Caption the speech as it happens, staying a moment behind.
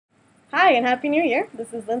Hi, and Happy New Year!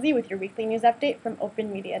 This is Lindsay with your weekly news update from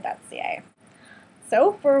OpenMedia.ca.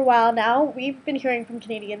 So, for a while now, we've been hearing from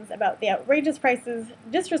Canadians about the outrageous prices,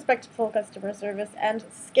 disrespectful customer service, and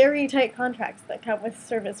scary tight contracts that come with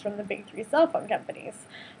service from the big three cell phone companies,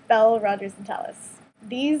 Bell, Rogers, and Telus.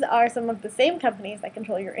 These are some of the same companies that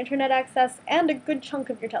control your internet access and a good chunk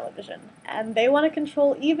of your television, and they want to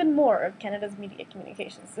control even more of Canada's media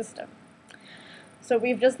communications system. So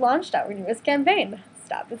we've just launched our newest campaign,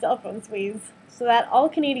 Stop the Cell Phone Squeeze, so that all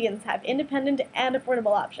Canadians have independent and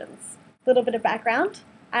affordable options. Little bit of background.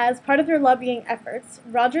 As part of their lobbying efforts,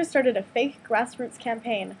 Rogers started a fake grassroots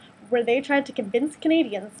campaign where they tried to convince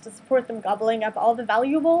Canadians to support them gobbling up all the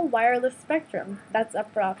valuable wireless spectrum that's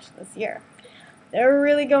up for auction this year. They're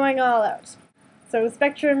really going all out. So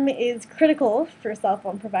spectrum is critical for cell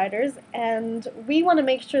phone providers, and we want to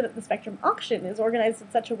make sure that the spectrum auction is organized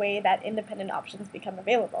in such a way that independent options become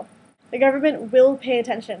available. The government will pay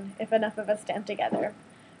attention if enough of us stand together.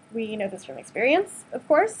 We know this from experience, of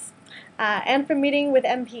course, and from meeting with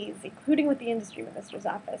MPs, including with the Industry Minister's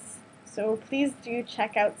office. So please do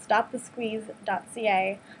check out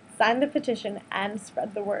stopthesqueeze.ca, sign the petition, and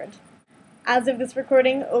spread the word. As of this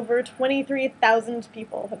recording, over 23,000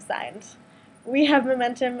 people have signed. We have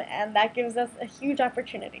momentum, and that gives us a huge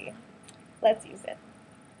opportunity. Let's use it.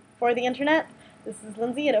 For the internet, this is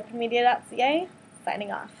Lindsay at OpenMedia.ca,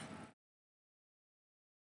 signing off.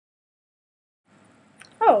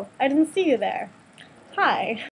 Oh, I didn't see you there. Hi.